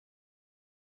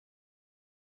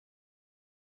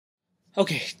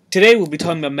Okay, today we'll be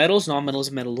talking about metals, nonmetals,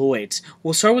 and metalloids.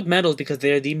 We'll start with metals because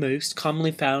they are the most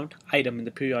commonly found item in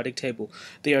the periodic table.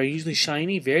 They are usually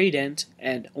shiny, very dense,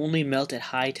 and only melt at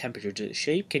high temperatures. The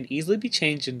shape can easily be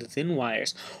changed into thin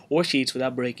wires or sheets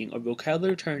without breaking. Our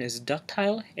vocabulary term is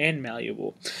ductile and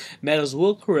malleable. Metals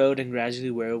will corrode and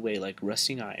gradually wear away like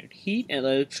rusting iron. Heat and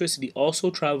electricity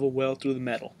also travel well through the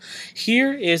metal.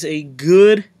 Here is a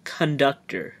good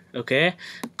conductor, okay?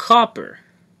 Copper.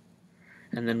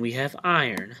 And then we have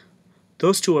iron.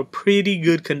 Those two are pretty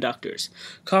good conductors.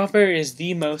 Copper is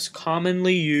the most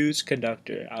commonly used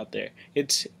conductor out there.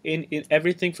 It's in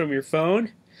everything from your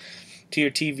phone to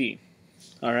your TV.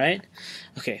 Alright?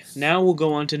 Okay, now we'll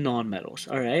go on to nonmetals.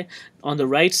 Alright? On the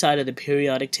right side of the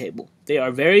periodic table. They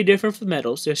are very different from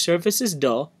metals. Their surface is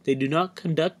dull. They do not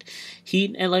conduct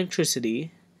heat and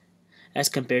electricity as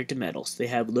compared to metals. They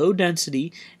have low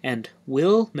density and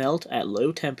will melt at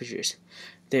low temperatures.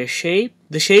 The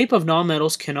shape of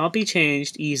nonmetals cannot be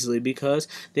changed easily because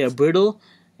they are brittle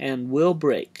and will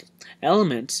break.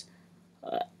 The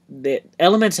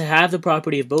elements that have the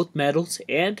property of both metals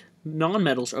and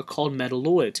nonmetals are called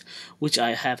metalloids, which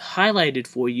I have highlighted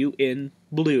for you in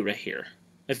blue right here,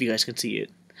 if you guys can see it.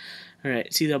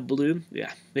 Alright, see that blue?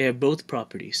 Yeah, they have both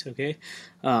properties, okay?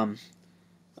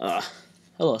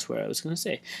 I lost where I was going to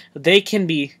say. They can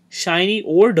be shiny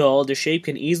or dull. Their shape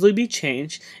can easily be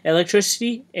changed.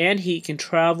 Electricity and heat can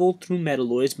travel through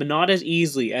metalloids, but not as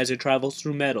easily as it travels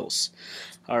through metals.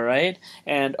 Alright?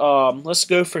 And let's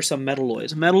go for some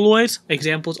metalloids. Metalloids,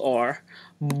 examples are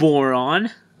boron,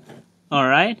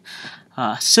 alright,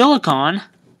 silicon,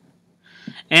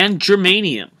 and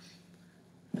germanium.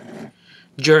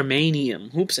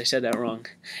 Germanium. Oops, I said that wrong.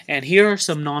 And here are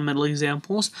some non-metal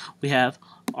examples. We have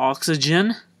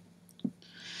oxygen,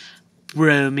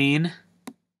 bromine.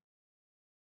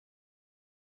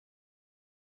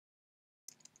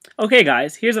 Okay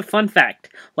guys, here's a fun fact.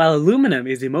 While aluminum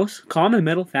is the most common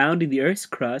metal found in the Earth's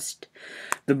crust,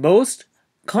 the most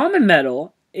common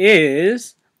metal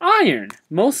is iron,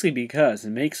 mostly because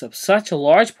it makes up such a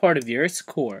large part of the Earth's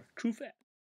core. True fact.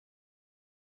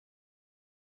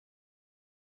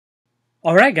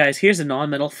 Alright guys, here's a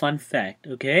non-metal fun fact,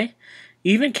 okay?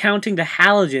 Even counting the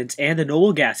halogens and the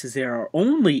noble gases, there are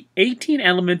only 18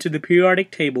 elements in the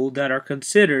periodic table that are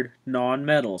considered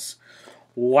non-metals.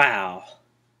 Wow.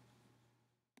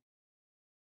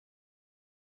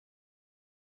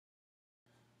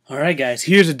 Alright guys,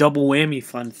 here's a double whammy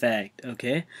fun fact,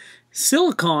 okay?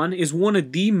 Silicon is one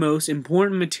of the most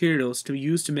important materials to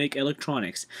use to make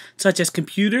electronics, such as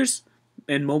computers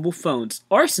and mobile phones.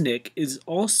 Arsenic is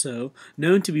also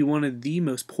known to be one of the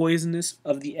most poisonous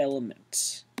of the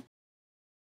elements.